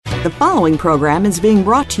The following program is being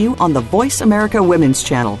brought to you on the Voice America Women's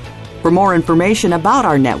Channel. For more information about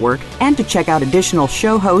our network and to check out additional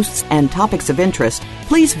show hosts and topics of interest,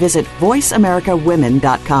 please visit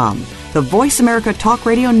voiceamericawomen.com. The Voice America Talk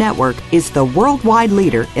Radio Network is the worldwide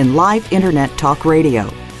leader in live Internet talk radio.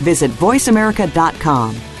 Visit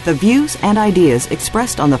voiceamerica.com. The views and ideas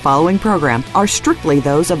expressed on the following program are strictly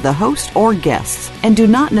those of the host or guests and do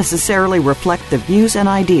not necessarily reflect the views and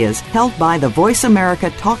ideas held by the Voice America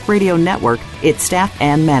Talk Radio Network, its staff,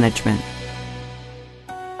 and management.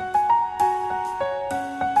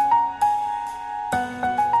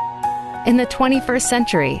 In the 21st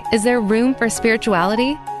century, is there room for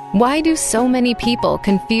spirituality? Why do so many people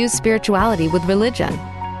confuse spirituality with religion?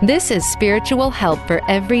 This is Spiritual Help for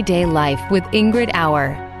Everyday Life with Ingrid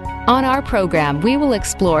Auer. On our program, we will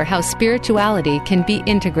explore how spirituality can be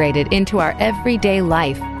integrated into our everyday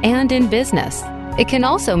life and in business. It can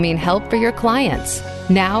also mean help for your clients.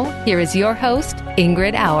 Now, here is your host,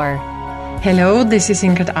 Ingrid Auer. Hello, this is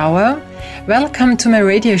Ingrid Auer. Welcome to my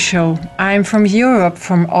radio show. I'm from Europe,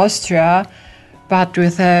 from Austria, but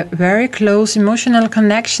with a very close emotional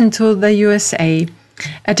connection to the USA.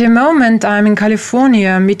 At the moment, I'm in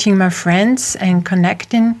California meeting my friends and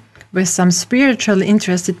connecting with some spiritually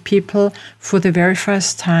interested people for the very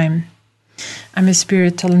first time. I'm a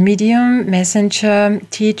spiritual medium, messenger,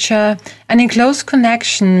 teacher, and in close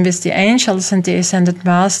connection with the angels and the ascended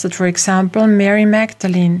master, for example, Mary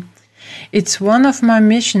Magdalene. It's one of my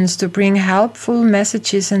missions to bring helpful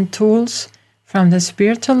messages and tools from the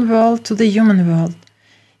spiritual world to the human world.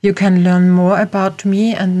 You can learn more about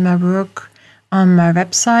me and my work on my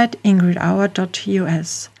website,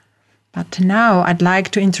 ingridauer.us. But now I'd like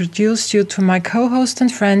to introduce you to my co-host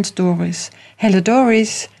and friend, Doris. Hello,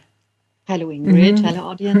 Doris. Hello, Ingrid. Mm-hmm. Hello,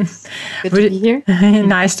 audience. Good to be here.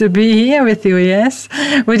 Nice to be here with you, yes.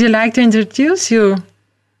 Would you like to introduce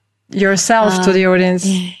yourself to the audience?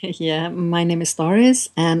 Yeah, my name is Doris,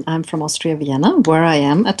 and I'm from Austria, Vienna, where I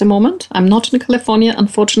am at the moment. I'm not in California,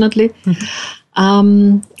 unfortunately.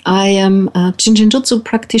 I am a Jinjinjutsu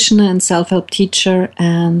practitioner and self-help teacher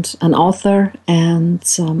and an author. And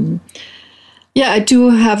I do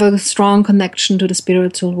have a strong connection to the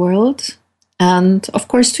spiritual world. And of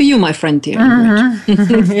course to you, my friend dear.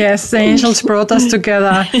 Mm-hmm. Yes, the angels brought us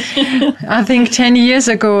together. I think 10 years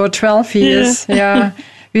ago or 12 years. Yeah.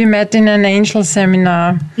 We met in an angel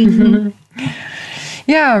seminar. Mm-hmm.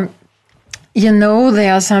 Yeah. You know,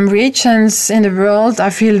 there are some regions in the world I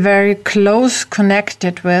feel very close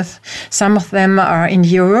connected with. Some of them are in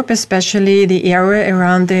Europe, especially the area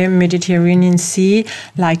around the Mediterranean Sea,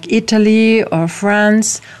 like Italy or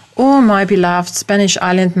France, or my beloved Spanish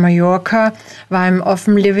island Mallorca, where I'm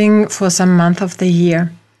often living for some month of the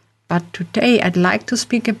year. But today I'd like to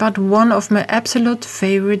speak about one of my absolute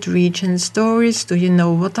favorite regions. Doris, do you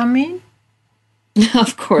know what I mean?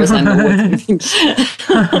 Of course, I know what you mean.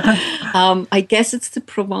 I guess it's the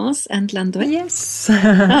Provence and Languedoc. Yes.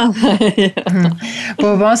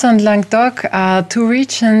 Provence and Languedoc are two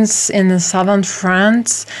regions in southern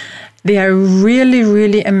France. They are really,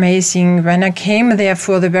 really amazing. When I came there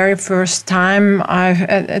for the very first time,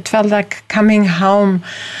 it felt like coming home.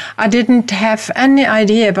 I didn't have any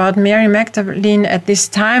idea about Mary Magdalene at this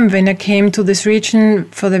time when I came to this region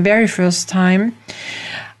for the very first time.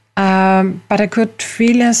 But I could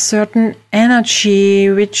feel a certain energy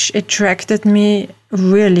which attracted me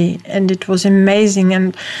really, and it was amazing.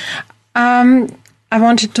 And I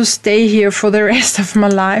wanted to stay here for the rest of my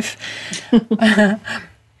life.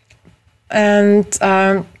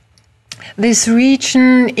 This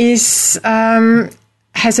region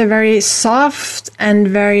has a very soft and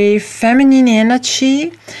very feminine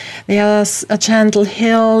energy. There are gentle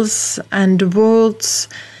hills and woods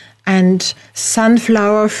and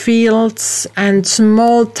sunflower fields and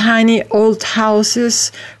small, tiny old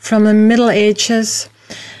houses from the Middle Ages.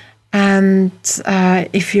 And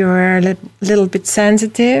if you're a little bit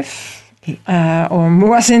sensitive or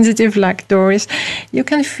more sensitive like Doris, you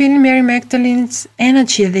can feel Mary Magdalene's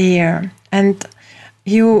energy there. And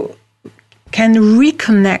you can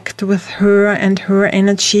reconnect with her and her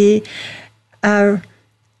energy in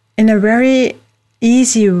a very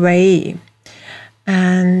easy way.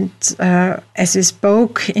 And as we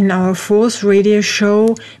spoke in our fourth radio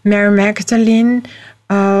show, Mary Magdalene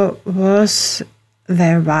was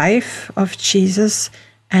the wife of Jesus.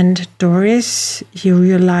 And Doris, you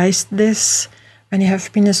realized this when you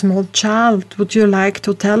have been a small child. Would you like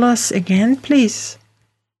to tell us again, please?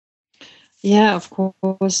 Yeah, of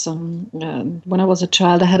course. When I was a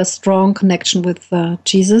child, I had a strong connection with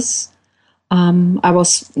Jesus. I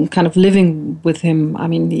was kind of living with him. I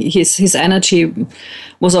mean, his energy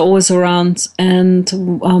was always around. And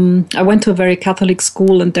I went to a very Catholic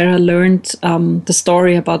school, and there I learned the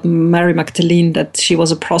story about Mary Magdalene, that she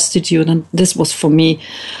was a prostitute. And this was, for me,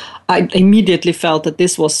 I immediately felt that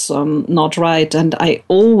this was not right. And I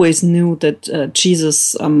always knew that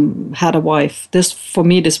Jesus had a wife. This, for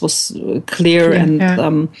me, this was clear.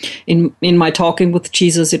 And in my talking with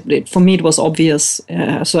Jesus, for me, it was obvious.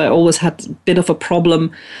 So I always had a bit of a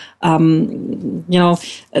problem.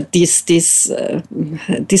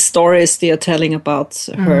 These stories they are telling about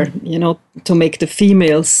her, to make the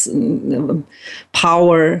females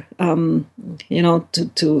power, to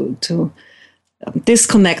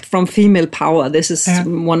disconnect from female power. This is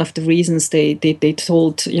one of the reasons they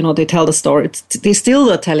told, they tell the story. They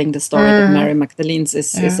still are telling the story that Mary Magdalene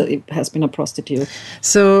has been a prostitute.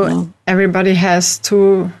 So everybody has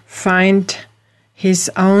to find his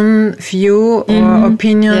own view or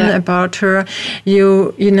opinion about her.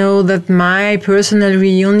 You know that my personal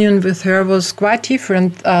reunion with her was quite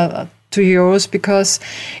different to yours, because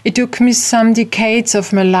it took me some decades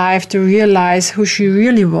of my life to realize who she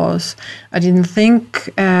really was. I didn't think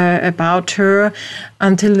about her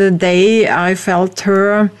until the day I felt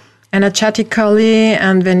her energetically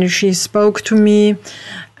and when she spoke to me.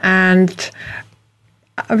 And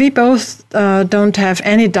we both don't have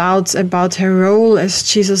any doubts about her role as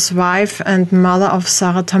Jesus' wife and mother of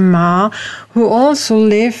Sarah Tamar, who also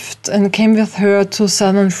lived and came with her to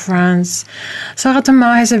southern France. Sarah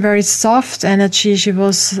Tamar has a very soft energy. She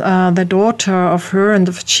was the daughter of her and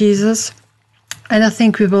of Jesus. And I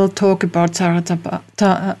think we will talk about Sarah Tamar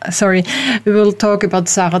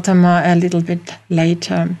a little bit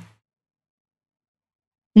later.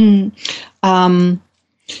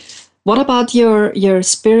 What about your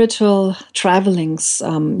spiritual travelings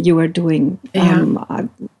you were doing?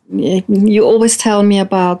 You always tell me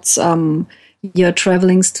about your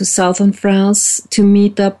travelings to southern France to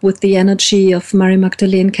meet up with the energy of Mary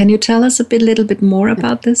Magdalene. Can you tell us a little bit more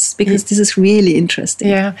about this? Because this is really interesting.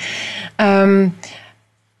 Yeah.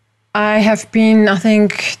 I have been, I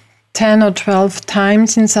think, 10 or 12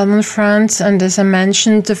 times in southern France. And as I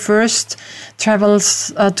mentioned, the first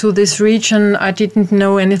travels to this region, I didn't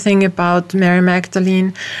know anything about Mary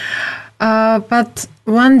Magdalene. But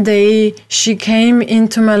one day she came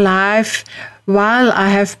into my life while I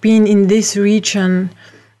have been in this region.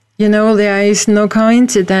 There is no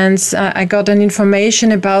coincidence. I got an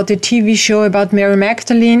information about a TV show about Mary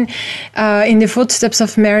Magdalene, in the footsteps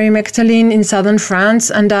of Mary Magdalene in southern France.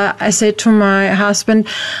 And I said to my husband,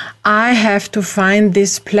 I have to find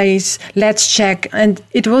this place. Let's check. And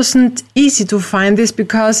it wasn't easy to find this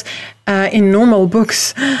because in normal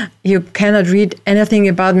books, you cannot read anything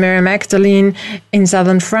about Mary Magdalene in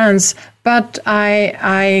southern France. But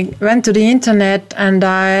I went to the internet and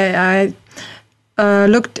I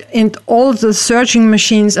looked in all the searching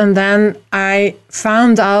machines, and then I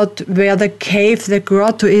found out where the cave, the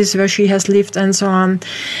grotto is, where she has lived, and so on.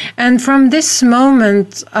 And from this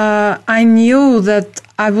moment, I knew that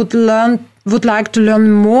I would like to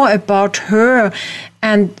learn more about her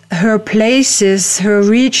and her places, her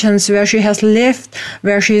regions, where she has lived,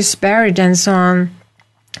 where she is buried, and so on.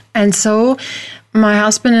 And so my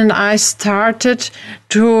husband and I started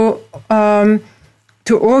to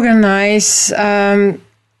organize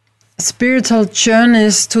spiritual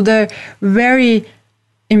journeys to the very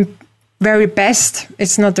best,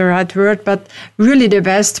 it's not the right word, but really the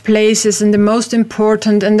best places and the most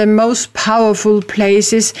important and the most powerful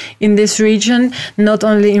places in this region, not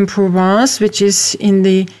only in Provence, which is in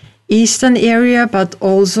the eastern area, but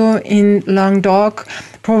also in Languedoc.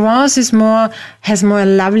 Provence has more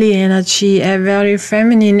lovely energy, a very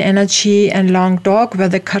feminine energy, and Languedoc, where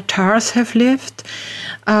the Cathars have lived,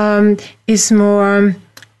 is more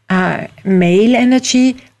male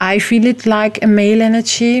energy. I feel it like a male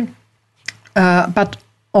energy, but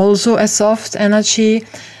also a soft energy.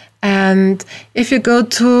 And if you go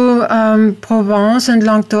to Provence and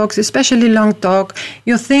Languedoc, especially Languedoc,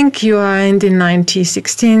 you think you are in the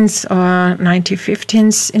 1916s or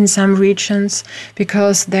 1915s in some regions,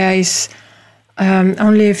 because there is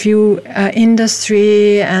only a few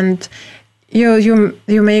industry, and you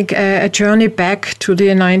make a journey back to the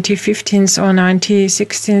 1915s or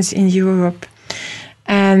 1916s in Europe.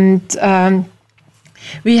 And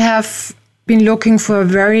we have been looking for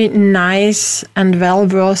very nice and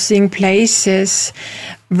well-worthing places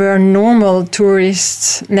where normal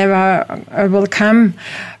tourists never will come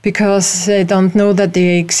because they don't know that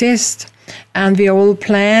they exist. And we all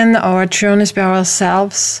plan our journeys by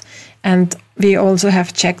ourselves, and we also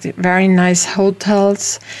have checked very nice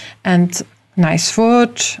hotels and nice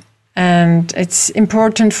food And it's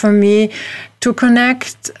important for me to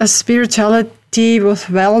connect a spirituality with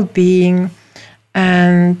well-being,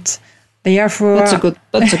 and therefore that's a good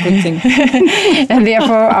thing. and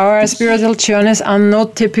therefore our spiritual journeys are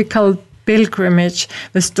not typical pilgrimage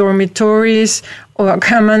with dormitories or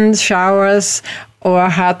common showers or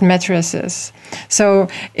hard mattresses. So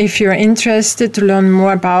if you're interested to learn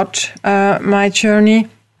more about my journey,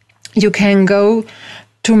 you can go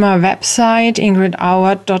to my website,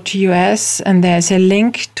 ingridauer.us, and there's a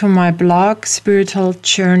link to my blog, Spiritual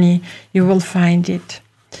Journey. You will find it.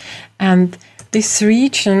 And this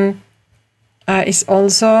region is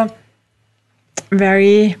also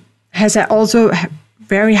very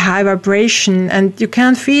high vibration, and you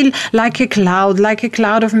can feel like a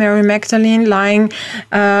cloud of Mary Magdalene lying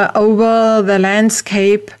over the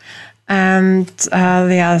landscape. And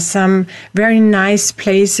there are some very nice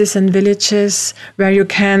places and villages where you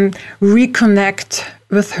can reconnect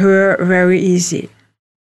with her very easily,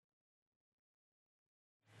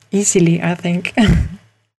 I think.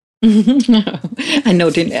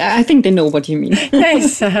 I think they know what you mean.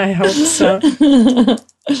 Yes, I hope so.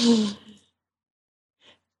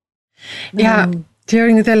 Yeah,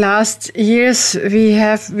 during the last years,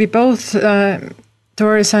 we both,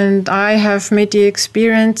 Doris and I, have made the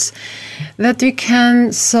experience that we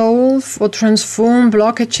can solve or transform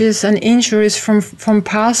blockages and injuries from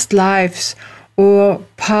past lives or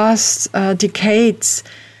past decades,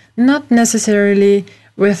 not necessarily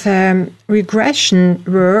with regression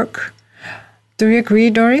work. Do you agree,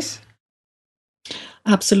 Doris?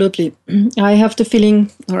 Absolutely. I have the feeling,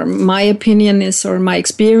 or my opinion is, or my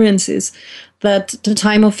experience is, that the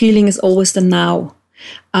time of healing is always the now.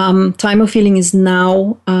 Time of healing is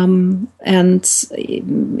now, and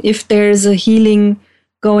if there's a healing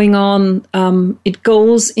going on, it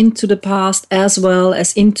goes into the past as well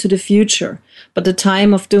as into the future. But the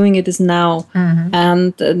time of doing it is now,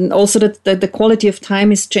 and also that the quality of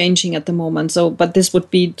time is changing at the moment. So, but this would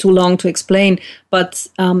be too long to explain. But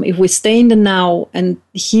if we stay in the now and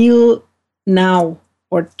heal now,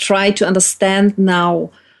 or try to understand now,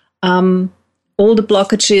 all the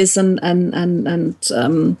blockages and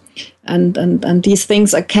these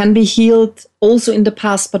things can be healed also in the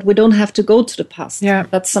past, but we don't have to go to the past. Yeah,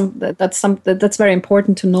 that's very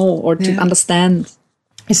important to know or to understand.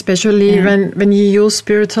 Especially when you use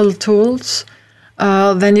spiritual tools,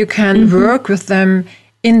 then you can work with them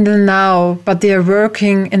in the now, but they are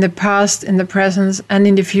working in the past, in the present, and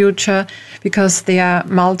in the future, because they are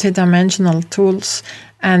multidimensional tools,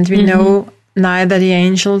 and we know. Neither the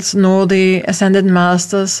angels nor the ascended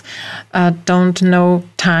masters don't know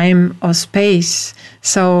time or space.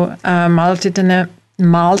 So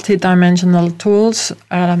multidimensional tools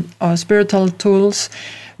or spiritual tools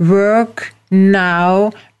work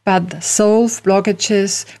now, but solve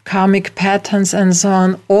blockages, karmic patterns, and so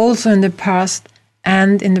on, also in the past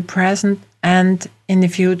and in the present and in the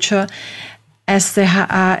future, as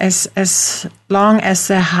long as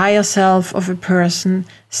the higher self of a person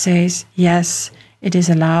says, yes, it is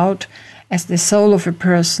allowed, as the soul of a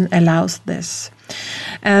person allows this.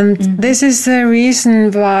 And this is the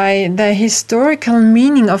reason why the historical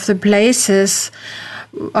meaning of the places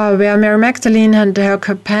where Mary Magdalene and her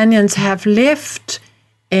companions have lived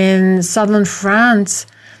in southern France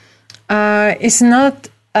is not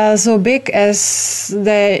so big as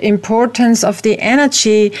the importance of the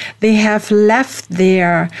energy they have left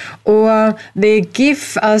there, or they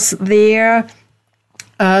give us there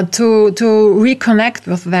to reconnect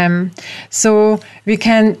with them. So we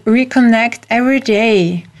can reconnect every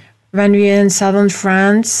day when we are in southern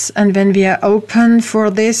France and when we are open for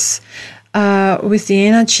this with the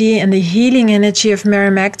energy and the healing energy of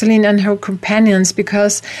Mary Magdalene and her companions,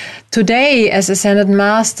 because today, as ascended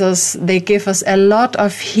masters, they give us a lot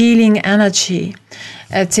of healing energy.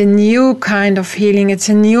 It's a new kind of healing. It's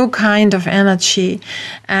a new kind of energy.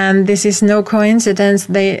 And this is no coincidence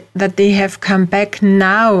that they have come back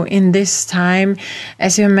now in this time.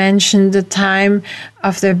 As you mentioned, the time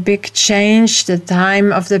of the big change, the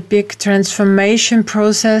time of the big transformation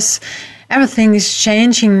process. Everything is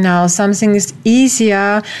changing now. Something is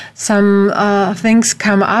easier. Some things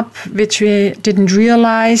come up which we didn't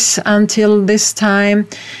realize until this time.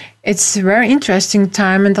 It's a very interesting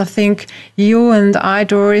time, and I think you and I,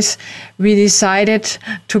 Doris, we decided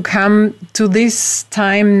to come to this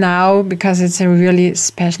time now because it's a really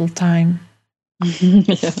special time.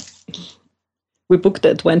 Yeah. We booked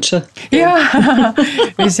the adventure. Yeah.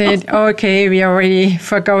 We said, okay, we are ready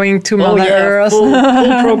for going to Mother Earth. Full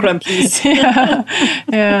program, please. Yeah.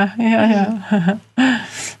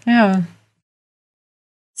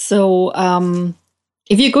 So,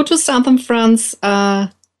 if you go to southern France,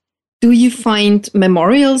 do you find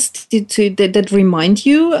memorials that remind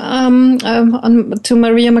you to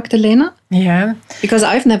Maria Magdalena? Yeah. Because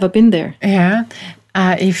I've never been there. Yeah.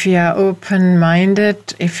 If you are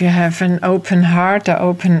open-minded, if you have an open heart or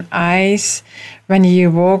open eyes, when you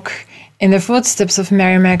walk in the footsteps of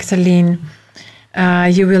Mary Magdalene,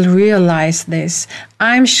 you will realize this.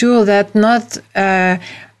 I'm sure that not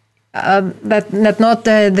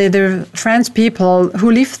the French people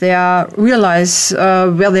who live there realize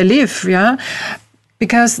where they live, yeah,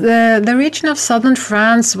 because the region of southern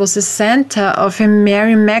France was the center of a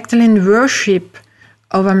Mary Magdalene worship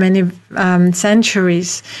over many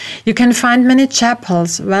centuries. You can find many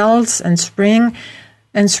chapels, wells, and springs,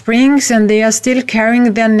 and they are still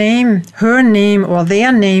carrying their name, her name, or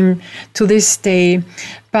their name to this day.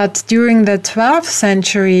 But during the 12th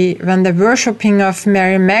century, when the worshipping of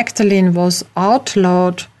Mary Magdalene was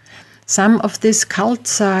outlawed, some of these cult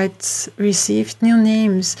sites received new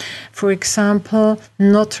names. For example,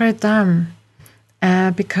 Notre Dame,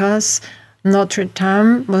 because Notre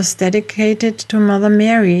Dame was dedicated to Mother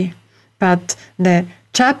Mary, but the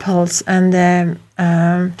chapels and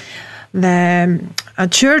the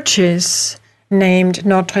churches named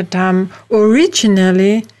Notre Dame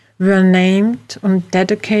originally were named and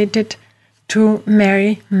dedicated to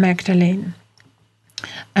Mary Magdalene.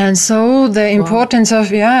 And so the importance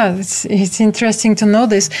of, it's interesting to know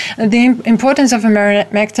this. The importance of Mary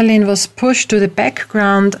Magdalene was pushed to the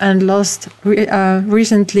background and lost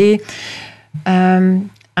recently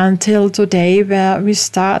until today, where we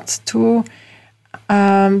start to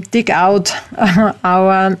dig out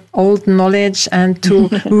our old knowledge and to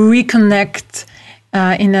reconnect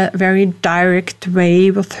in a very direct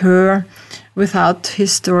way with her, without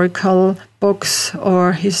historical books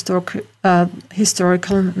or historical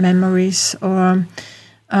memories or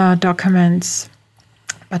documents.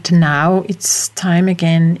 But now it's time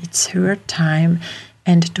again. It's her time.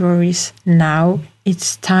 And Doris, now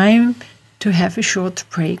it's time to have a short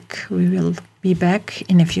break. We will be back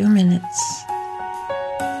in a few minutes.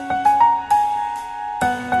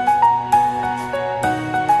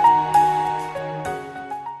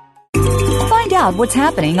 Find out what's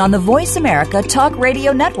happening on the Voice America Talk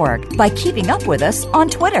Radio Network by keeping up with us on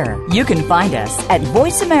Twitter. You can find us at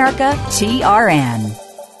Voice America TRN.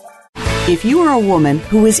 If you are a woman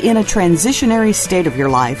who is in a transitionary state of your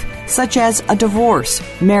life, such as a divorce,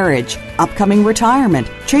 marriage, upcoming retirement,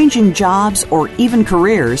 changing jobs, or even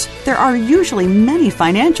careers, there are usually many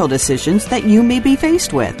financial decisions that you may be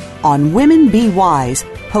faced with. On Women Be Wise,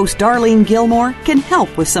 host Darlene Gilmore can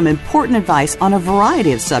help with some important advice on a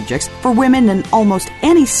variety of subjects for women in almost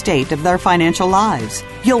any state of their financial lives.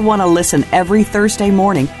 You'll want to listen every Thursday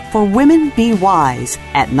morning for Women Be Wise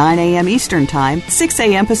at 9 a.m. Eastern Time, 6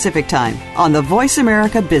 a.m. Pacific Time on the Voice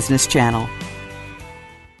America Business Channel.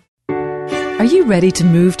 Are you ready to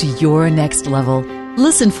move to your next level?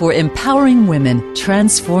 Listen for Empowering Women,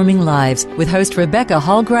 Transforming Lives with host Rebecca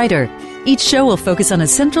Hall-Greider. Each show will focus on a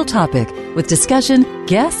central topic with discussion,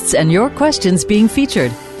 guests, and your questions being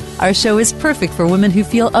featured. Our show is perfect for women who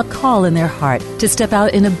feel a call in their heart to step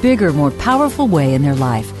out in a bigger, more powerful way in their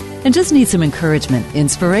life and just need some encouragement,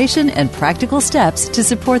 inspiration, and practical steps to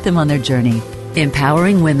support them on their journey.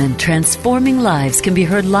 Empowering Women, Transforming Lives can be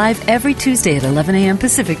heard live every Tuesday at 11 a.m.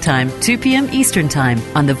 Pacific Time, 2 p.m. Eastern Time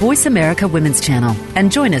on the Voice America Women's Channel. And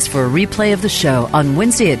join us for a replay of the show on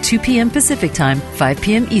Wednesday at 2 p.m. Pacific Time, 5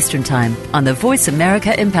 p.m. Eastern Time on the Voice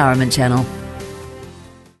America Empowerment Channel.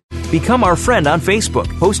 Become our friend on Facebook.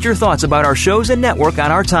 Post your thoughts about our shows and network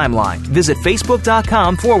on our timeline. Visit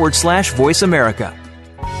Facebook.com/Voice America.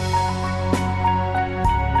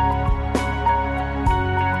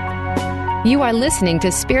 You are listening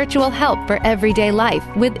to Spiritual Help for Everyday Life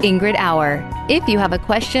with Ingrid Auer. If you have a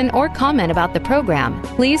question or comment about the program,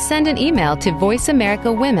 please send an email to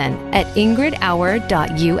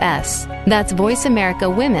voiceamericawomen@ingridauer.us. That's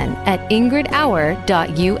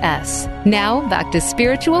voiceamericawomen@ingridauer.us. Now back to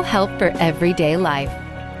Spiritual Help for Everyday Life.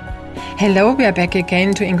 Hello, we are back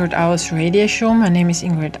again to Ingrid Auer's radio show. My name is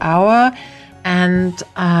Ingrid Auer. And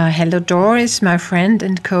hello, Doris, my friend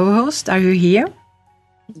and co-host. Are you here?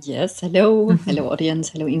 Yes, hello. Hello, audience.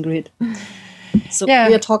 Hello, Ingrid. So we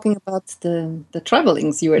are talking about the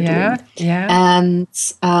travelings you are doing. Yeah. And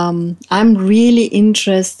I'm really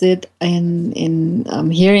interested in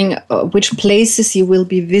hearing which places you will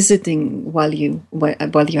be visiting while you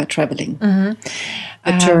are traveling. Mm-hmm.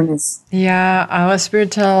 The journeys. Our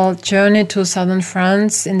spiritual journey to southern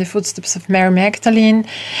France in the footsteps of Mary Magdalene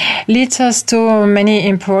leads us to many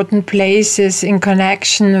important places in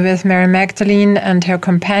connection with Mary Magdalene and her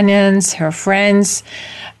companions, her friends,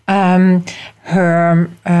 her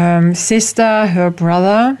sister, her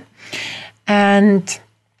brother. And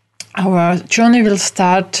our journey will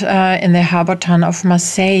start in the harbor town of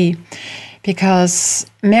Marseille, because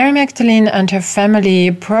Mary Magdalene and her family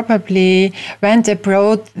probably went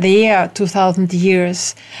abroad there 2,000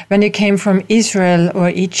 years when they came from Israel or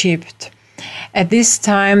Egypt. At this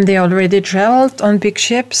time, they already traveled on big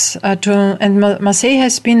ships, and Marseille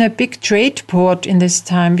has been a big trade port in this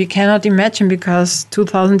time. We cannot imagine, because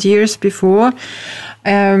 2,000 years before,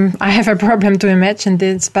 I have a problem to imagine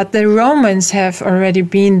this, but the Romans have already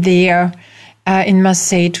been there in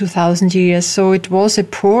Marseille 2,000 years. So it was a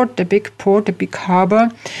big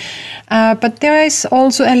harbor. But there is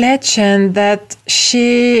also a legend that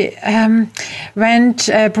she went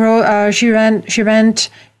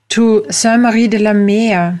to Saint-Marie de la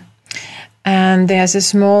Mer. And there's a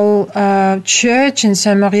small church in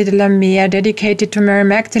Saint-Marie de la Mer dedicated to Mary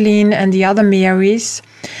Magdalene and the other Marys.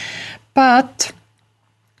 But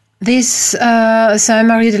this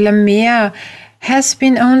Saint-Marie de la Mer has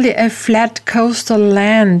been only a flat coastal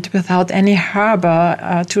land without any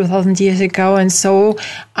harbor 2,000 years ago. And so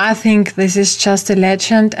I think this is just a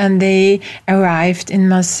legend, and they arrived in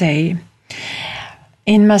Marseille.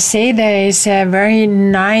 In Marseille, there is a very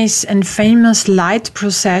nice and famous light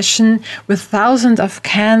procession with thousands of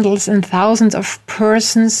candles and thousands of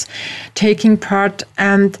persons taking part.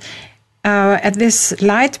 And at this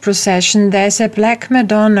light procession, there's a black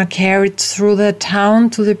Madonna carried through the town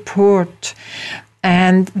to the port.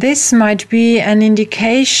 And this might be an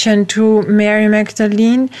indication to Mary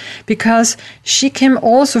Magdalene, because she came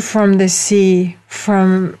also from the sea,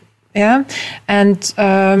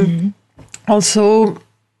 also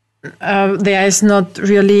there is not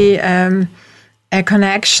really a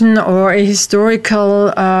connection or a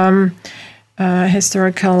historical,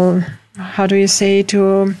 how do you say,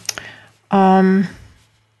 to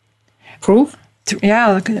proof?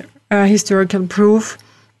 Historical proof.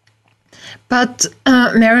 But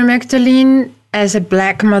Mary Magdalene, as a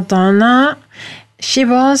black Madonna, she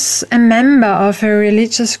was a member of a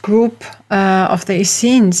religious group of the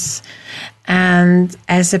Essenes. And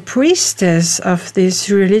as a priestess of this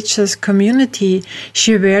religious community,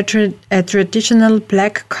 she wore a traditional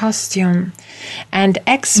black costume. And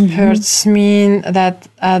experts mean that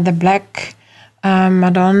the black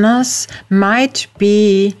Madonnas might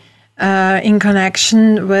be in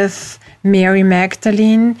connection with Mary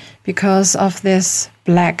Magdalene because of this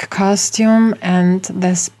black costume and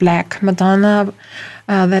this black Madonna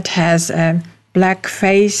that has a black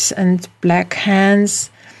face and black hands.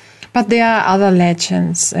 But there are other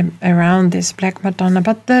legends around this black Madonna.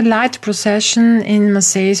 But the light procession in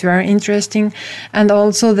Marseille is very interesting. And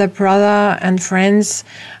also the brother and friends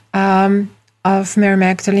of Mary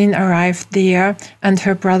Magdalene arrived there. And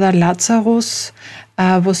her brother Lazarus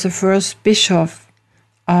was the first bishop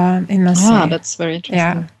in Marseille. Ah, that's very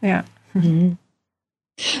interesting. Yeah. Mm-hmm.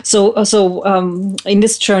 So, in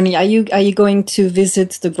this journey, are you going to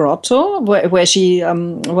visit the grotto where she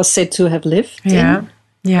was said to have lived? Yeah.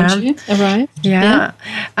 When she arrived? Yeah,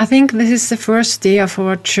 I think this is the first day of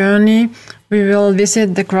our journey. We will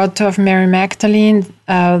visit the grotto of Mary Magdalene.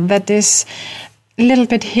 That is a little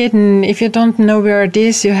bit hidden. If you don't know where it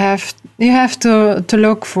is, you have to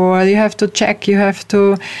look for. You have to check. You have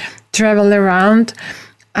to travel around,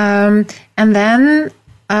 and then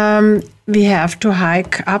we have to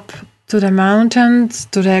hike up to the mountains,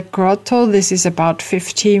 to the grotto. This is about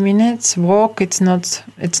 50 minutes walk. It's not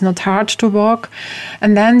hard to walk.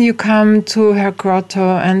 And then you come to her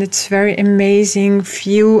grotto, and it's very amazing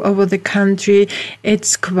view over the country.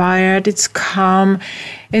 It's quiet, it's calm,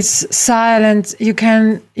 it's silent. You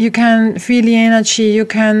can feel the energy. You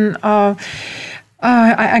can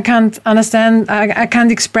I can't understand, I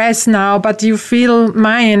can't express now, but you feel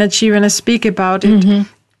my energy when I speak about it. Mm-hmm.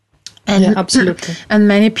 And, yeah, absolutely. And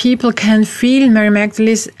many people can feel Mary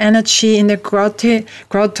Magdalene's energy in the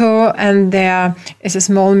grotto, and there is a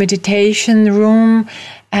small meditation room,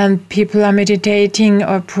 and people are meditating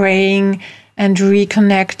or praying and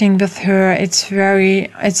reconnecting with her.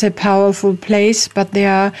 It's a powerful place, but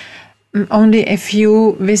there are only a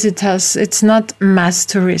few visitors. It's not mass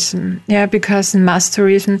tourism, because mass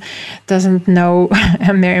tourism doesn't know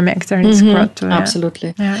Mary Magdalene's grotto.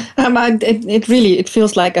 Absolutely. Yeah. It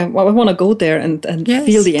feels like I want to go there and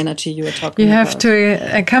feel the energy you were talking about. You have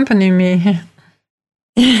to accompany me.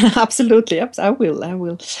 Absolutely, I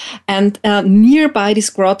will. And nearby this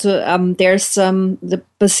grotto, there's the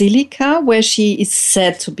basilica where she is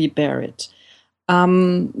said to be buried.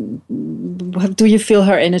 Do you feel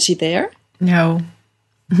her energy there? No,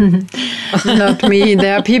 not me.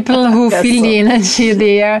 There are people who feel the energy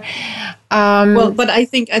there. Well, but I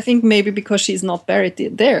think maybe because she's not buried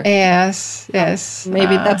there. Yes.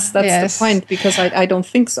 Maybe that's yes. the point, because I don't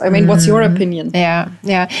think so. I mean, what's your opinion? Yeah.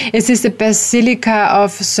 It is the Basilica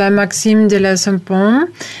of Saint-Maxime de la Saint-Pont,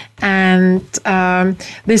 and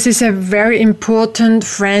this is a very important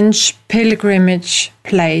French pilgrimage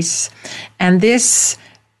place. And this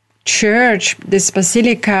church, this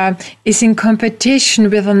basilica, is in competition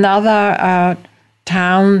with another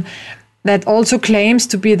town that also claims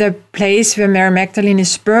to be the place where Mary Magdalene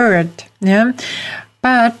is buried. Yeah,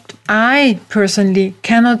 but I personally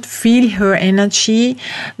cannot feel her energy.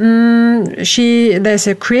 There's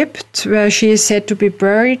a crypt where she is said to be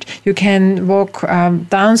buried. You can walk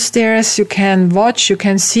downstairs, you can watch, you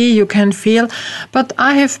can see, you can feel. But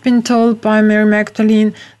I have been told by Mary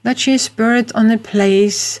Magdalene that she is buried on a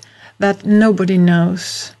place that nobody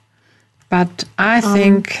knows. But I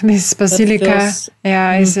think this basilica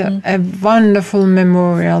is a wonderful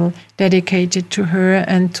memorial dedicated to her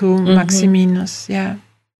and to Maximinus. Yeah.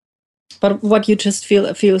 But what you just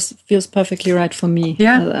feel feels perfectly right for me.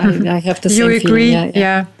 Yeah, I have the same feeling. You agree? Feeling.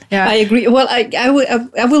 Yeah. I agree. Well,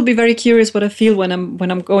 I will be very curious what I feel when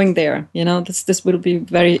I'm going there. You know, this will be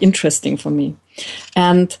very interesting for me.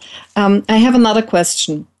 And I have another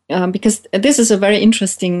question. Because this is a very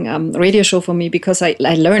interesting radio show for me, because I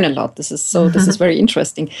learn a lot. This is very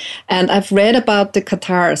interesting. And I've read about the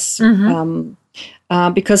Cathars,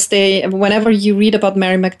 because whenever you read about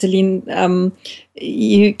Mary Magdalene,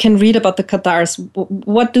 you can read about the Cathars.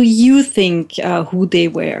 What do you think who they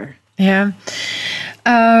were? Yeah.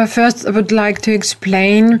 First, I would like to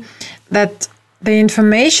explain that the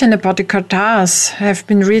information about the Cathars have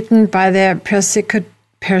been written by the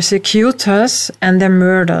persecutors and their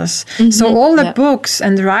murderers. So all the books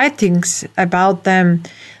and writings about them,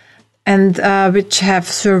 and which have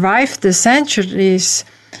survived the centuries,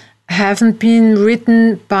 haven't been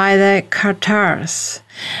written by the Cathars.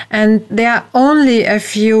 And there are only a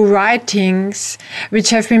few writings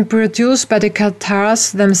which have been produced by the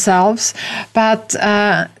Cathars themselves, but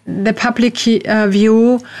the public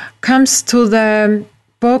view comes to the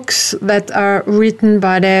books that are written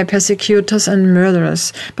by the persecutors and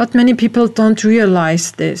murderers. But many people don't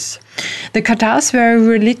realize this. The Cathars were a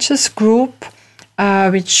religious group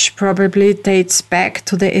which probably dates back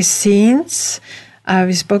to the Essenes.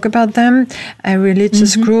 We spoke about them, a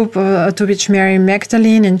religious group to which Mary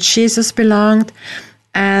Magdalene and Jesus belonged.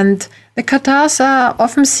 And the Cathars are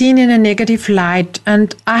often seen in a negative light.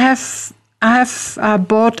 And I have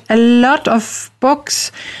bought a lot of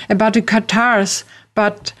books about the Cathars,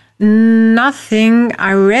 but nothing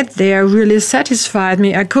I read there really satisfied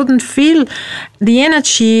me. I couldn't feel the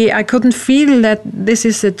energy. I couldn't feel that this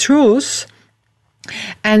is the truth.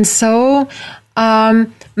 And so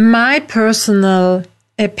my personal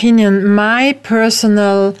opinion, my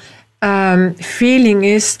personal feeling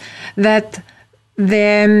is that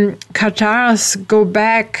the Cathars go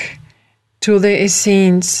back to the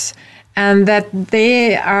Essenes, and that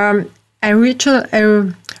they are a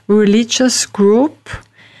religious group.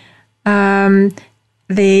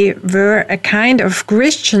 They were a kind of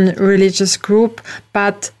Christian religious group,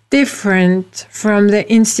 but different from the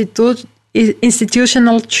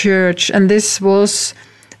institutional church. And this was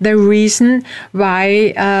the reason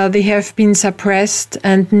why they have been suppressed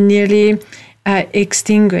and nearly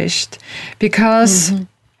extinguished. Because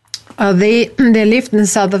they lived in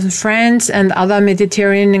southern France and other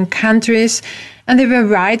Mediterranean countries, and they were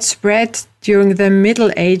widespread during the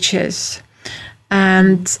Middle Ages.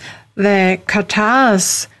 And the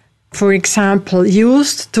Cathars, for example,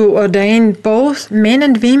 used to ordain both men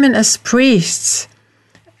and women as priests.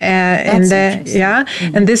 And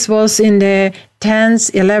this was in the 10th,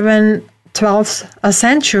 11th, 12th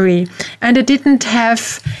century. And they didn't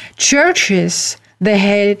have churches. They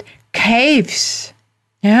had caves,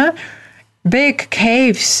 big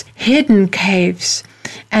caves, hidden caves.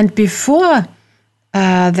 And before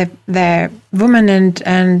the women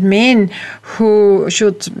and men who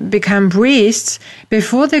should become priests,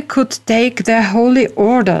 before they could take their holy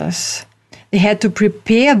orders, they had to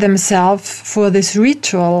prepare themselves for this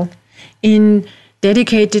ritual in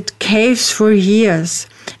dedicated caves for years.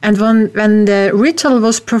 And when the ritual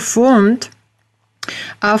was performed,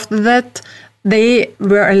 after that, they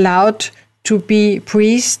were allowed to be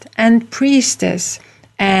priest and priestess.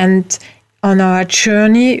 And on our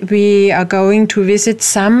journey, we are going to visit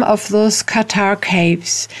some of those Cathar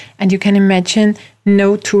caves. And you can imagine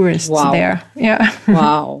no tourists there. Yeah.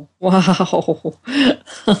 Wow.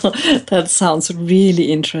 That sounds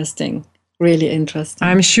really interesting. Really interesting.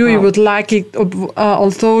 I'm sure you would like it,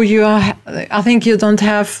 although I think you don't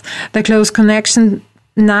have the close connection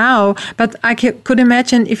now, but I could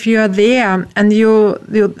imagine if you are there and you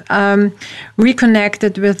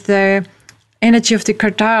reconnected with the energy of the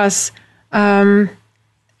Katars.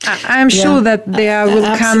 I'm sure that there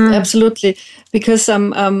will come. Absolutely, because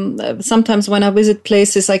sometimes when I visit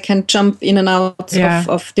places, I can jump in and out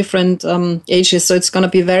of different ages. So it's going to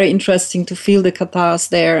be very interesting to feel the Katars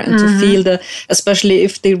there and to feel especially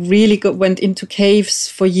if they really went into caves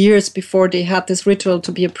for years before they had this ritual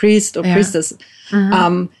to be a priest or priestess.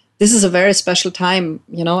 This is a very special time.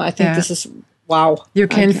 I think this is. Wow. You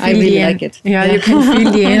can feel I really like it. Yeah, you can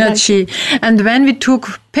feel the energy. And when we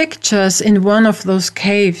took pictures in one of those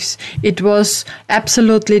caves, it was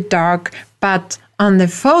absolutely dark. But on the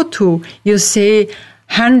photo, you see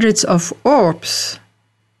hundreds of orbs.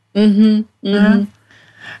 It's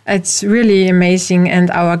really amazing. And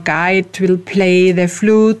our guide will play the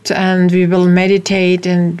flute and we will meditate.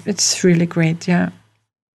 And it's really great,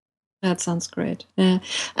 That sounds great. Yeah,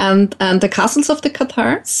 and the castles of the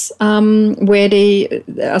Katars, where they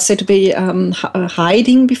are said to be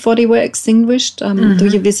hiding before they were extinguished. Do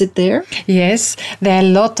you visit there? Yes, there are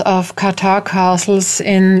a lot of Katar castles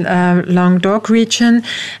in Languedoc region,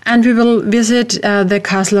 and we will visit the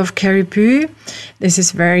castle of Caribou. This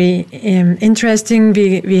is very interesting.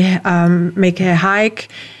 We make a hike.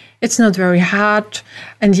 It's not very hard,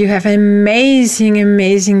 and you have an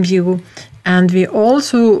amazing view. And we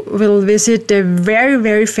also will visit the very,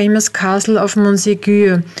 very famous castle of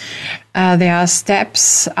Montségur. There are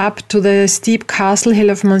steps up to the steep castle hill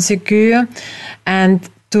of Montségur. And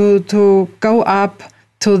to go up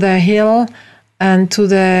to the hill and to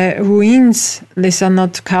the ruins, these are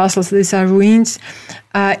not castles, these are ruins,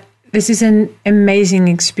 this is an amazing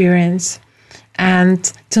experience. And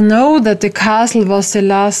to know that the castle was the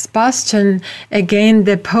last bastion against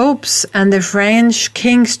the popes and the French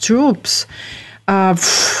king's troops,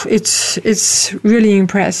 it's really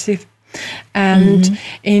impressive. And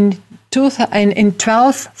in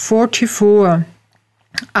 1244,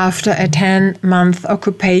 after a 10-month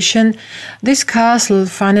occupation, this castle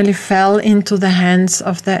finally fell into the hands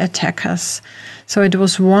of the attackers. So it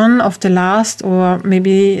was one of the last, or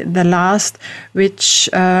maybe the last, which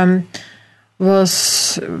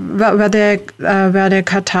was where the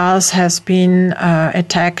Katars has been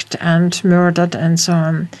attacked and murdered and so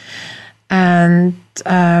on. And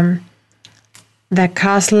the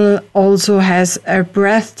castle also has a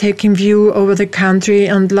breathtaking view over the country.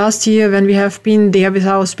 And last year, when we have been there with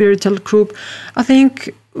our spiritual group, I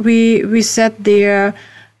think we sat there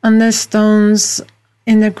on the stones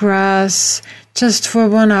in the grass just for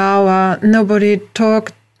 1 hour. Nobody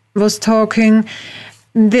was talking.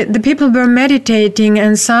 The people were meditating,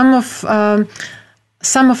 and some of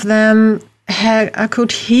them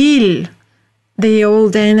could heal the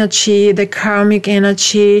old energy, the karmic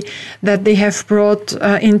energy that they have brought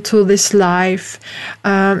into this life,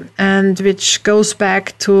 and which goes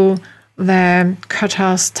back to the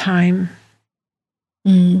Katars time.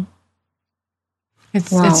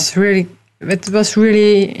 It was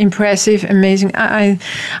really impressive, amazing. I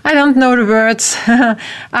don't know the words,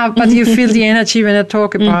 but you feel the energy when I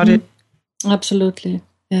talk about it. Absolutely,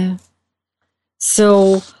 yeah.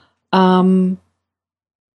 So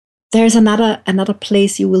there's another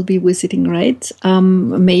place you will be visiting, right?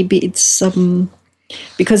 Maybe it's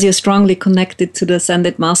because you're strongly connected to the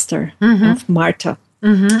Ascended Master of Martha.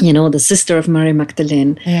 The sister of Mary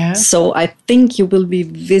Magdalene. Yeah. So I think you will be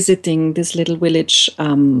visiting this little village,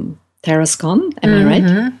 Tarascon, am I right?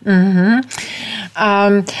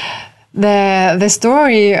 The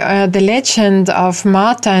story, the legend of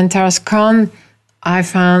Martha and Tarascon, I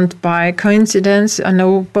found by coincidence. I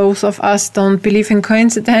know both of us don't believe in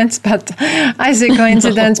coincidence, but I say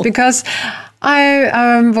coincidence because I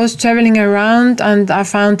was traveling around and I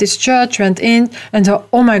found this church, went in and thought,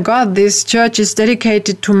 oh my God, this church is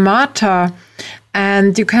dedicated to Martha.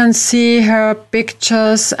 And you can see her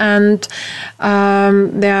pictures, and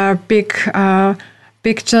there are big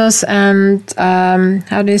pictures, and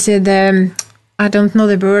how do you say I don't know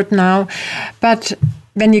the word now, but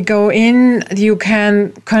when you go in, you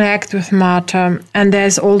can connect with Martha. And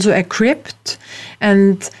there's also a crypt,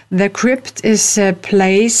 and the crypt is a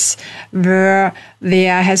place where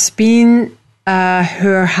there has been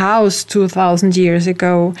her house 2,000 years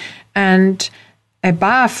ago, and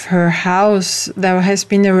above her house, there has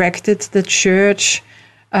been erected the church,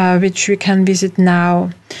 which we can visit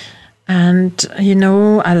now. And,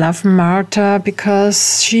 I love Martha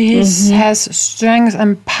because she has strength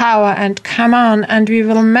and power, and come on, and we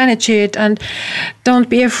will manage it, and don't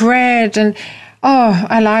be afraid. And,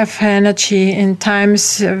 I love her energy in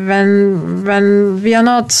times when we are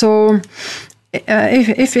not so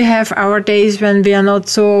if we have our days when we are not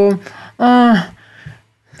so,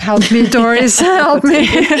 help me, Doris, help me.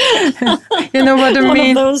 You know what I mean? One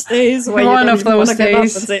of those days where one you of those days. Get up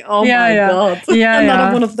and say, oh my God,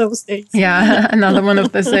 another one of those days. Yeah, another one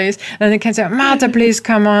of those days. And you can say, Martha, please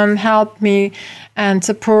come on, help me and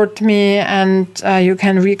support me, and you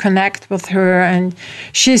can reconnect with her. And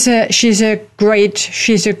she's a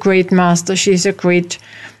great master. She's a great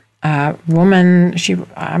woman.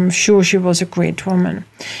 I'm sure she was a great woman.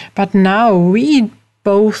 But now we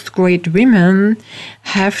both great women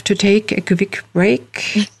have to take a quick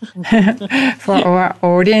break for our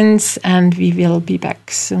audience, and we will be back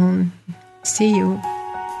soon. See you.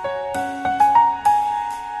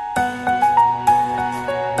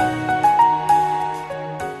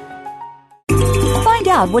 Find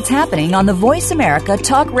out what's happening on the Voice America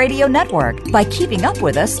Talk Radio Network by keeping up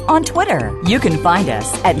with us on Twitter. You can find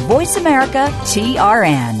us at Voice America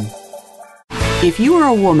TRN. If you are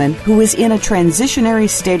a woman who is in a transitionary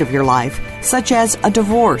state of your life, such as a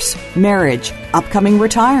divorce, marriage, upcoming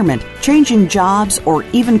retirement, changing jobs, or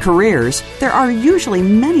even careers, there are usually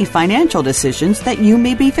many financial decisions that you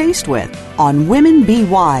may be faced with. On Women Be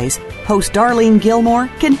Wise, host Darlene Gilmore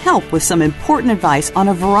can help with some important advice on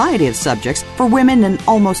a variety of subjects for women in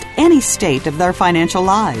almost any state of their financial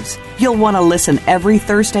lives. You'll want to listen every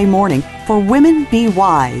Thursday morning for Women Be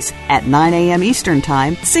Wise at 9 a.m. Eastern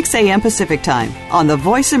Time, 6 a.m. Pacific Time on the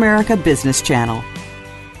Voice America Business Channel.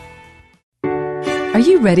 Are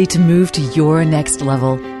you ready to move to your next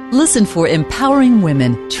level? Listen for Empowering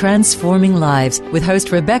Women, Transforming Lives with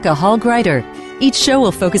host Rebecca Hall-Greider. Each show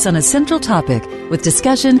will focus on a central topic with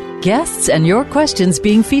discussion, guests, and your questions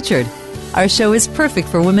being featured. Our show is perfect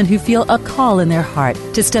for women who feel a call in their heart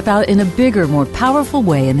to step out in a bigger, more powerful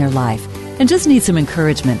way in their life and just need some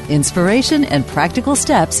encouragement, inspiration, and practical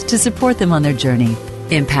steps to support them on their journey.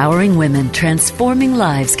 Empowering Women, Transforming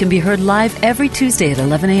Lives can be heard live every Tuesday at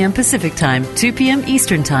 11 a.m. Pacific Time, 2 p.m.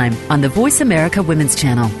 Eastern Time on the Voice America Women's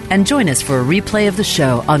Channel. And join us for a replay of the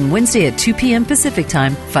show on Wednesday at 2 p.m. Pacific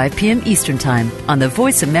Time, 5 p.m. Eastern Time on the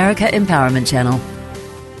Voice America Empowerment Channel.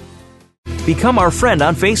 Become our friend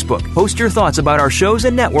on Facebook. Post your thoughts about our shows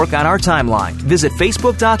and network on our timeline. Visit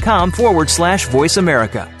Facebook.com/Voice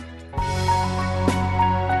America.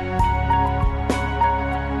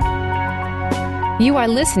 You are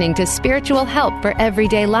listening to Spiritual Help for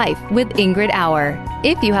Everyday Life with Ingrid Auer.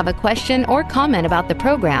 If you have a question or comment about the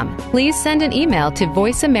program, please send an email to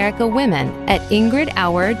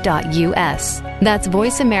voiceamericawomen@ingridauer.us. That's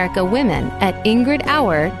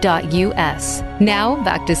voiceamericawomen@ingridauer.us. Now,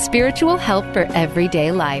 back to Spiritual Help for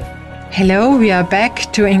Everyday Life. Hello, we are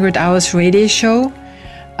back to Ingrid Auer's radio show.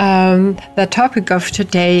 The topic of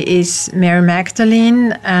today is Mary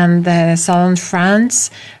Magdalene and southern France,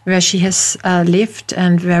 where she has lived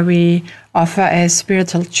and where we offer a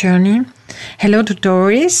spiritual journey. Hello to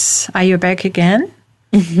Doris. Are you back again?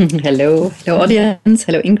 Hello audience.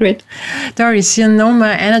 Hello Ingrid. Doris, you know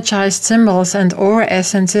my energized symbols and aura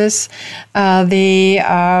essences. They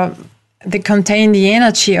contain the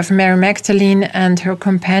energy of Mary Magdalene and her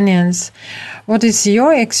companions. What is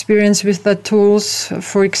your experience with the tools,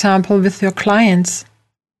 for example, with your clients?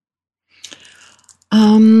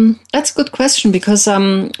 That's a good question, because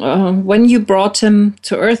when you brought them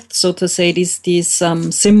to earth, so to say, these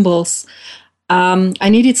symbols, I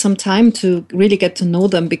needed some time to really get to know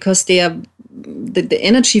them, because they are the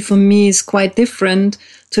energy for me is quite different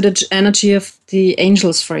to the energy of the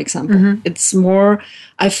angels, for example. Mm-hmm. It's more,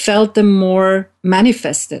 I felt them more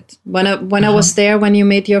manifested. When I was there, when you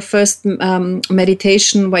made your first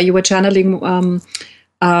meditation, where you were channeling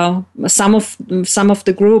some of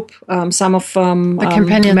the group, some of the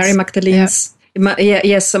companions. Mary Magdalene's.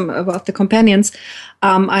 Yeah. Some about the companions.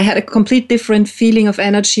 I had a complete different feeling of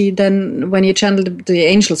energy than when you channeled the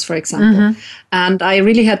angels, for example. Mm-hmm. And I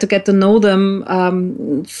really had to get to know them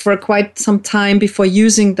for quite some time before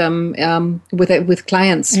using them with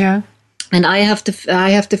clients. Yeah. And I have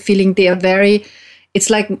the feeling they are very. It's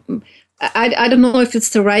like, I don't know if it's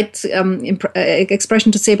the right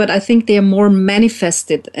expression to say, but I think they are more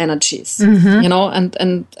manifested energies, mm-hmm.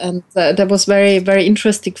 and that was very, very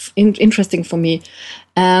interesting for me.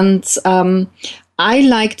 And I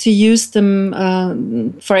like to use them,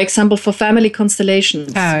 for example, for family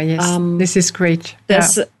constellations. Oh, yes. This is great.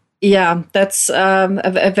 That's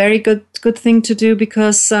a very good thing to do,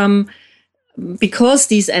 because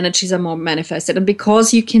these energies are more manifested, and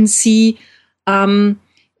because you can see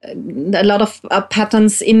a lot of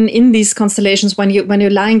patterns in these constellations when you're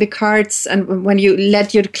lying the cards and when you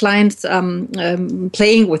let your clients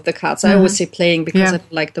playing with the cards. I always say playing because I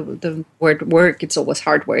don't like the word work. It's always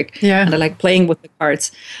hard work, and I like playing with the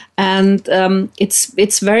cards. And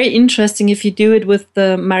it's very interesting if you do it with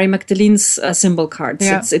the Mary Magdalene's symbol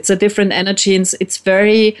cards. It's a different energy, and it's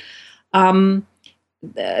very a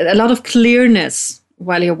lot of clearness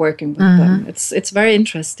while you're working with them. It's very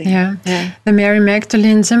interesting. The Mary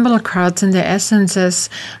Magdalene symbol cards and the essences,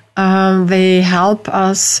 they help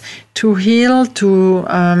us to heal,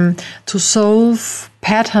 to solve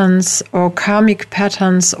patterns or karmic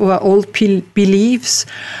patterns or old beliefs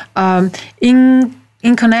in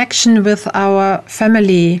connection with our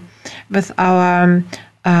family, with our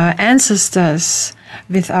ancestors,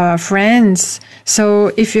 with our friends.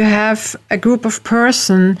 So if you have a group of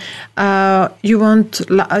person you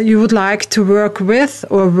would like to work with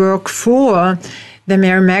or work for, the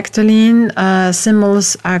Mary Magdalene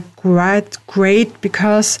symbols are quite great,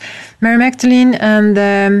 because Mary Magdalene and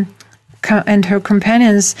her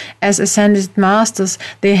companions as ascended masters,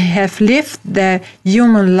 they have lived the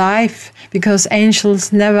human life, because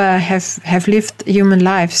angels never have lived human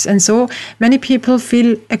lives. And so many people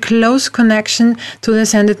feel a close connection to the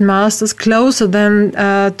ascended masters, closer than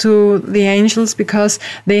to the angels, because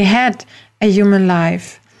they had a human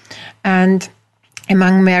life. And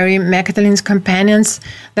among Mary Magdalene's companions,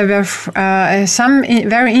 there were some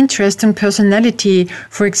very interesting personality.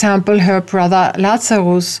 For example, her brother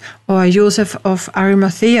Lazarus, or Joseph of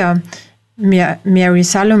Arimathea, Mary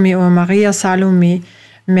Salome or Maria Salome,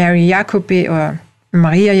 Mary Jacobi or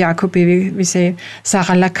Maria Jacobi, we say,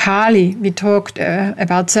 Sarah Lakali. We talked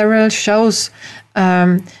about several shows.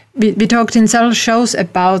 We talked in several shows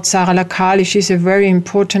about Sarah Lakali. She's a very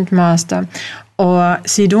important master. Or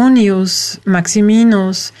Sidonius,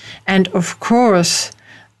 Maximinus, and of course,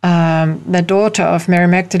 the daughter of Mary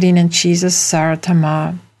Magdalene and Jesus, Sarah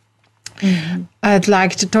Tamar. I'd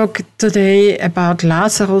like to talk today about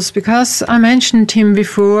Lazarus, because I mentioned him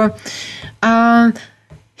before.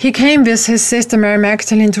 He came with his sister Mary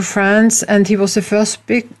Magdalene to France, and he was the first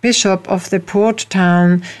bishop of the port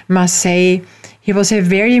town Marseille. He was a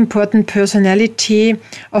very important personality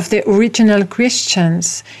of the original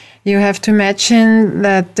Christians. You have to imagine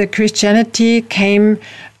that the Christianity came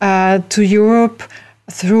to Europe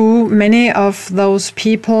through many of those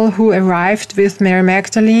people who arrived with Mary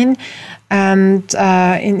Magdalene and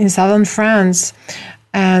in southern France.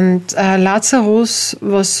 And Lazarus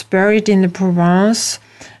was buried in the Provence,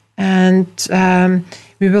 and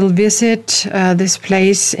we will visit this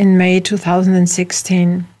place in May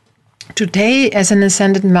 2016. Today, as an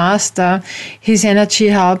ascended master, his energy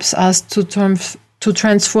helps us to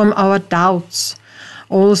transform our doubts,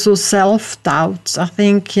 also self-doubts. I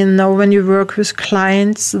think, when you work with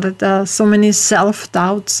clients, that there are so many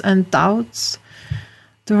self-doubts and doubts.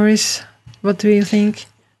 Doris, what do you think?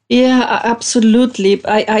 Yeah, absolutely.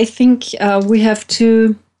 I think we have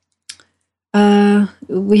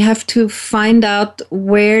to find out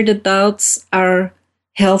where the doubts are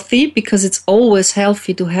healthy, because it's always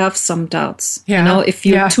healthy to have some doubts. If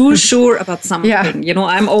you're too sure about something,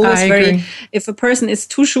 I'm always if a person is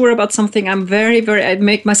too sure about something, I'm I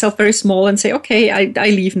make myself very small and say, okay, I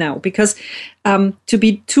leave now, because to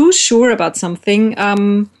be too sure about something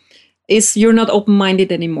is you're not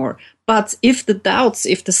open-minded anymore. But if the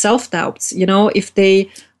self-doubts, if they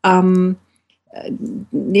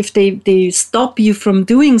stop you from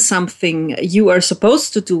doing something you are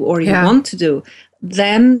supposed to do or you want to do,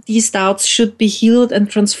 then these doubts should be healed and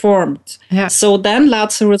transformed. So then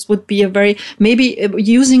Lazarus would be maybe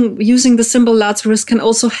using the symbol Lazarus can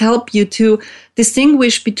also help you to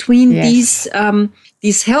distinguish between these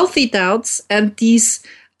healthy doubts and these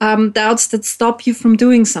doubts that stop you from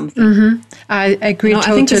doing something. I agree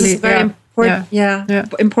totally. I think this is very important.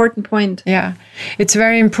 Important point. Yeah, it's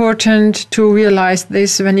very important to realize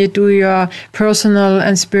this when you do your personal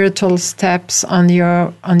and spiritual steps on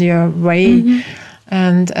your way.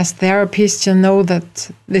 And as therapists, you know that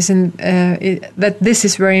this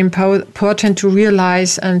is very important to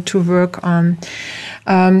realize and to work on.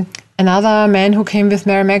 Another man who came with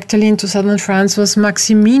Mary Magdalene to southern France was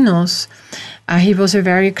Maximinus. He was a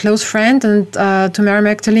very close friend to Mary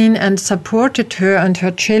Magdalene and supported her and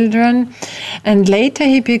her children. And later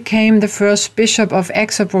he became the first bishop of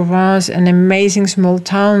Aix-en-Provence, an amazing small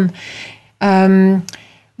town.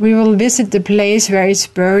 We will visit the place where he's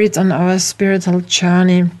buried on our spiritual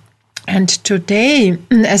journey. And today,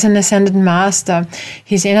 as an ascended master,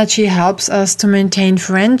 his energy helps us to maintain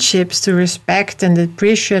friendships, to respect and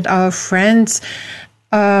appreciate our friends,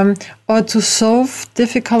 or to solve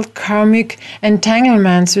difficult karmic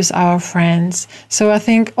entanglements with our friends. So I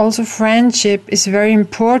think also friendship is very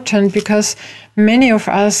important, because many of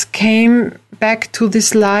us came back to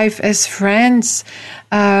this life as friends,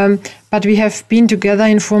 but we have been together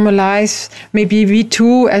in former lives, maybe we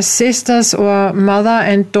two as sisters or mother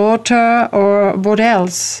and daughter or what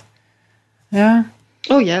else. Yeah.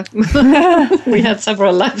 Oh, yeah. We had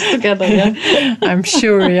several lives together, yeah. I'm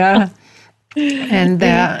sure, yeah. And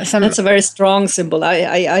that's a very strong symbol.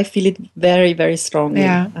 I feel it very, very strongly.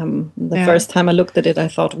 Yeah. The first time I looked at it, I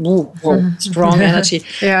thought, whoa, strong energy.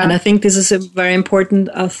 Yeah. And I think this is a very important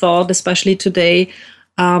thought, especially today,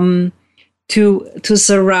 to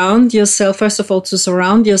surround yourself, first of all, to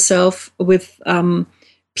surround yourself with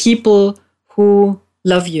people who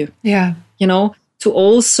love you. Yeah. To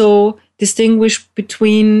also distinguish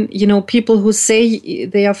between, people who say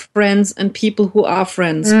they are friends and people who are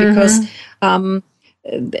friends, because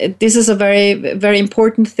this is a very, very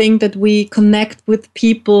important thing, that we connect with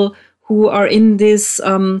people who are in this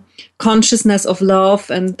consciousness of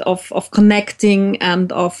love and of connecting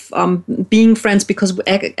and of being friends, because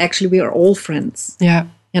actually we are all friends. Yeah.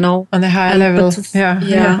 On a higher level.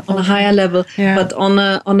 On a higher level. Yeah. But on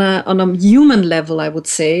a human level, I would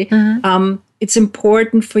say, it's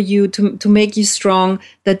important for you to make you strong,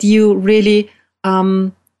 that you really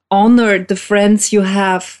honor the friends you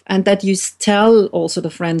have, and that you tell also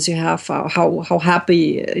the friends you have how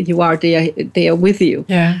happy you are they are with you.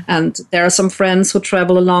 Yeah. And there are some friends who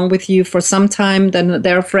travel along with you for some time, then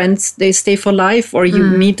there are friends, they stay for life, or you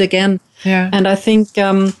meet again. Yeah. And I think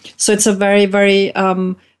so it's a very, very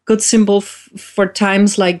good symbol for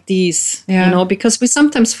times like these, because we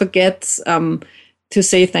sometimes forget to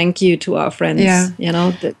say thank you to our friends. Yeah.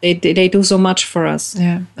 They do so much for us.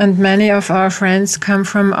 Yeah. And many of our friends come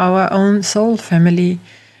from our own soul family.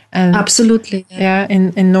 And absolutely. Yeah.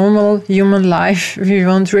 In normal human life, we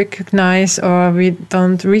won't recognize or we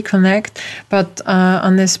don't reconnect. But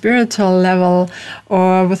on a spiritual level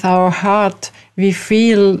or with our heart, we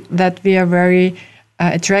feel that we are very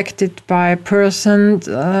attracted by a person,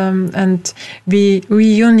 and we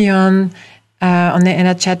reunion on the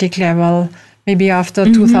energetic level, maybe after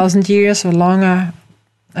 2,000 years or longer.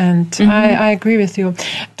 And I agree with you.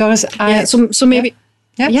 Doris, so maybe...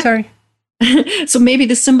 Yeah, sorry. So maybe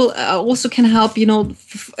the symbol also can help,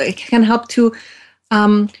 can help to,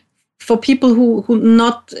 for people who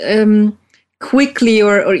not quickly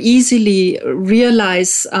or easily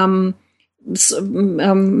realize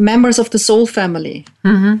members of the soul family,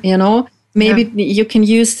 Maybe you can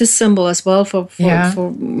use this symbol as well for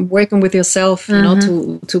working with yourself,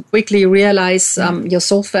 to quickly realize your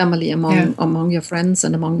soul family among your friends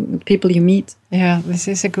and among people you meet. Yeah, this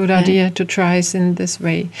is a good idea to try it in this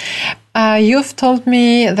way. You've told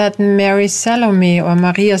me that Maria Salome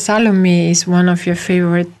is one of your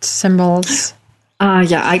favorite symbols.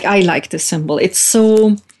 I like this symbol. It's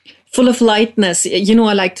so full of lightness.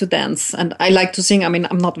 I like to dance and I like to sing. I mean,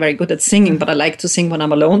 I'm not very good at singing, but I like to sing when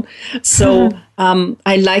I'm alone. So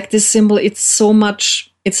I like this symbol. It's so much,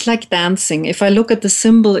 it's like dancing. If I look at the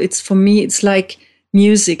symbol, for me, it's like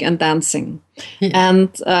music and dancing. Yeah. And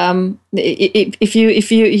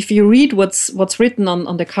if you read what's written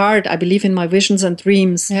on the card, I believe in my visions and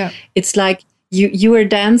dreams, it's like you are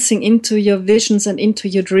dancing into your visions and into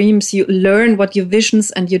your dreams. You learn what your visions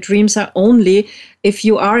and your dreams are only if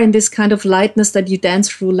you are in this kind of lightness that you dance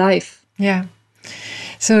through life. Yeah.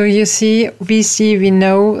 So we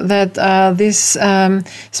know that these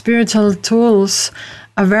spiritual tools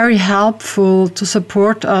are very helpful to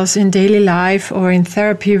support us in daily life or in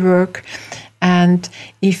therapy work. And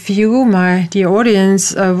if you, my dear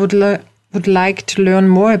audience, would like to learn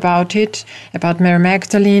more about it, about Mary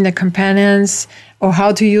Magdalene, the companions, or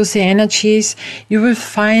how to use the energies, you will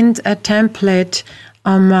find a template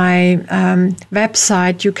on my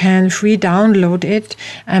website. You can free download it,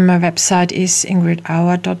 and my website is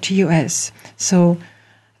ingridauer.us. So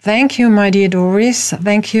thank you, my dear Doris.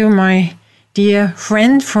 Thank you, my dear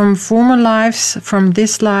friend from former lives, from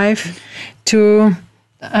this life, to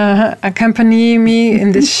accompany me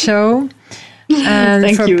in this show. And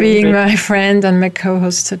Thank for you, being Ingrid. my friend and my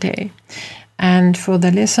co-host today. And for the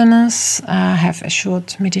listeners, have a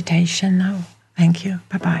short meditation now. Thank you.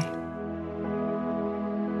 Bye-bye.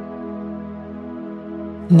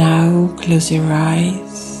 Now close your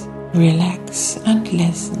eyes, relax and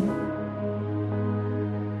listen.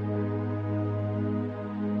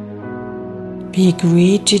 Be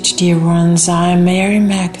greeted, dear ones, I am Mary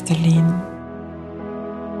Magdalene.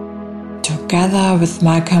 Together with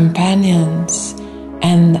my companions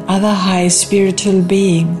and other high spiritual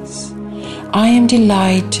beings, I am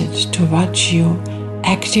delighted to watch you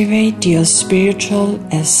activate your spiritual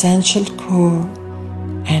essential core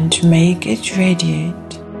and make it radiate.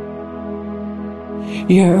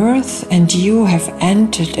 Your Earth and you have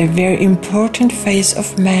entered a very important phase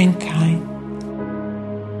of mankind.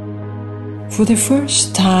 For the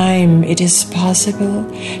first time, it is possible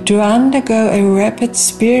to undergo a rapid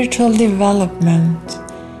spiritual development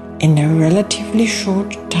in a relatively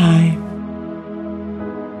short time.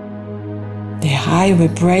 The high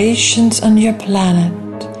vibrations on your planet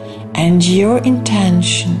and your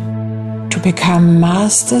intention to become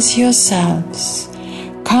masters yourselves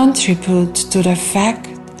contribute to the fact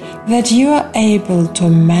that you are able to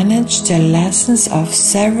manage the lessons of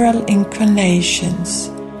several incarnations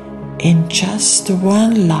in just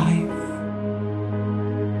one life.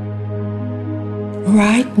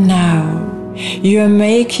 Right now, you are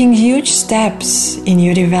making huge steps in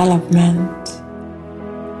your development.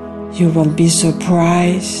 You will be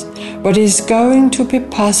surprised what is going to be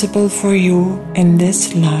possible for you in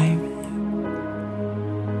this life.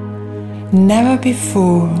 Never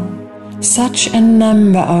before such a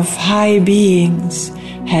number of high beings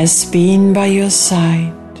has been by your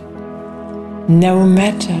side. No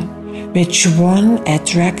matter which one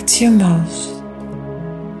attracts you most,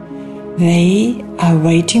 they are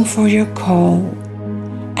waiting for your call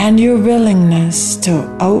and your willingness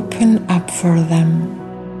to open up for them.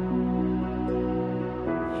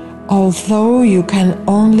 Although you can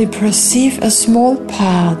only perceive a small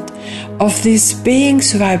part of this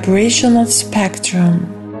being's vibrational spectrum,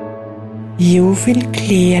 you feel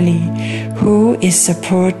clearly who is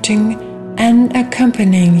supporting and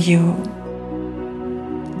accompanying you.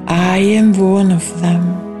 I am one of them.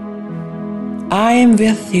 I am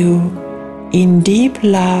with you in deep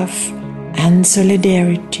love and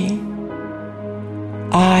solidarity.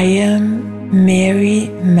 I am Mary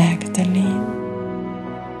Magdalene.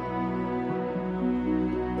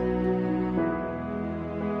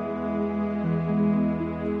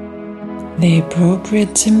 The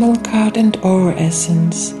appropriate symbol card and aura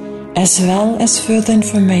essence, as well as further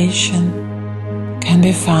information, can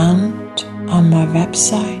be found on my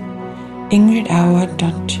website,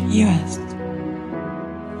 ingridauer.us.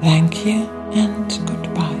 Thank you and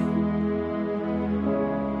goodbye.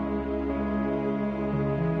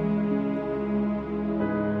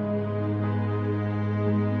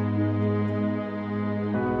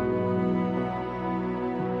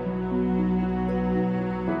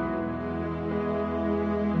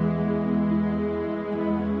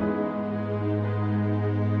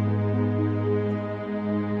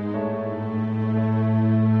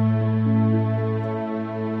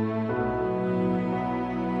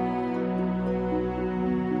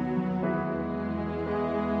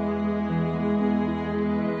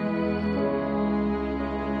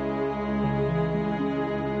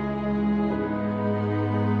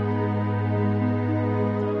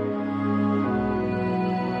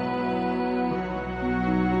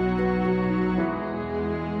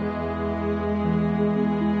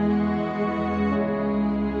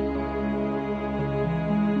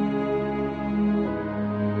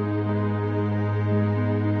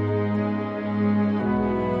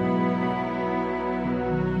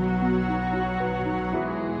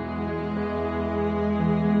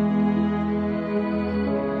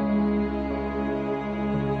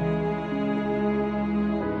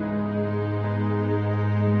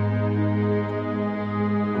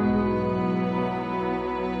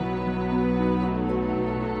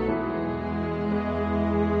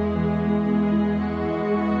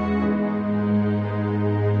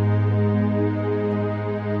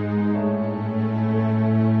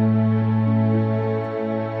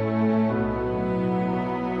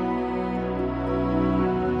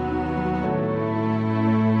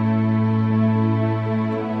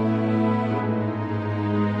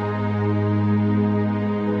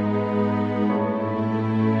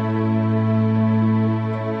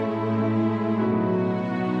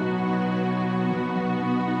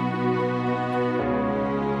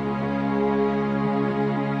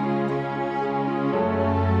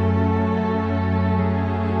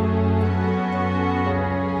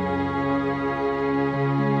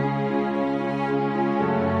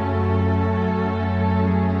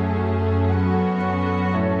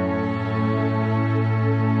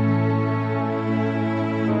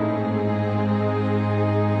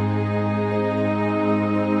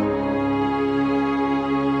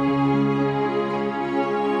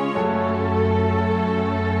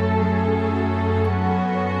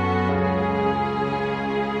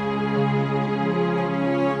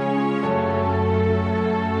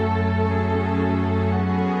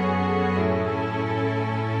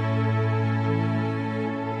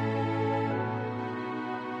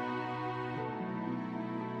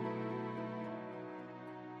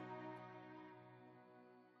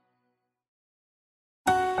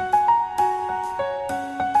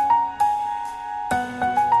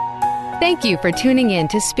 Thank you for tuning in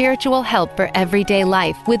to Spiritual Help for Everyday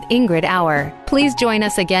Life with Ingrid Auer. Please join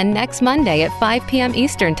us again next Monday at 5 p.m.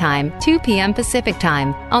 Eastern Time, 2 p.m. Pacific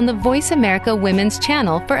Time on the Voice America Women's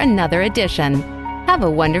Channel for another edition. Have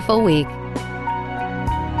a wonderful week.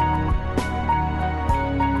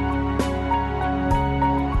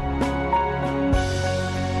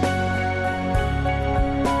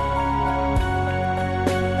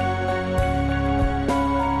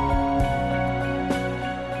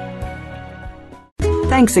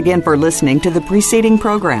 Thanks again for listening to the preceding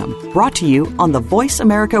program, brought to you on the Voice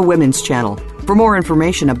America Women's Channel. For more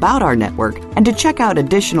information about our network and to check out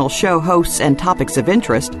additional show hosts and topics of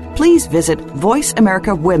interest, please visit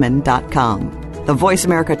voiceamericawomen.com. The Voice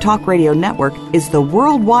America Talk Radio Network is the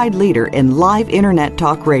worldwide leader in live Internet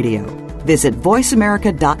talk radio. Visit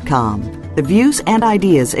voiceamerica.com. The views and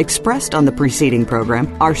ideas expressed on the preceding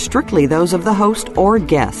program are strictly those of the host or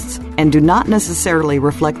guests and do not necessarily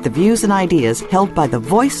reflect the views and ideas held by the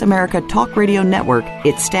Voice America Talk Radio Network,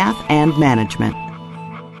 its staff, and management.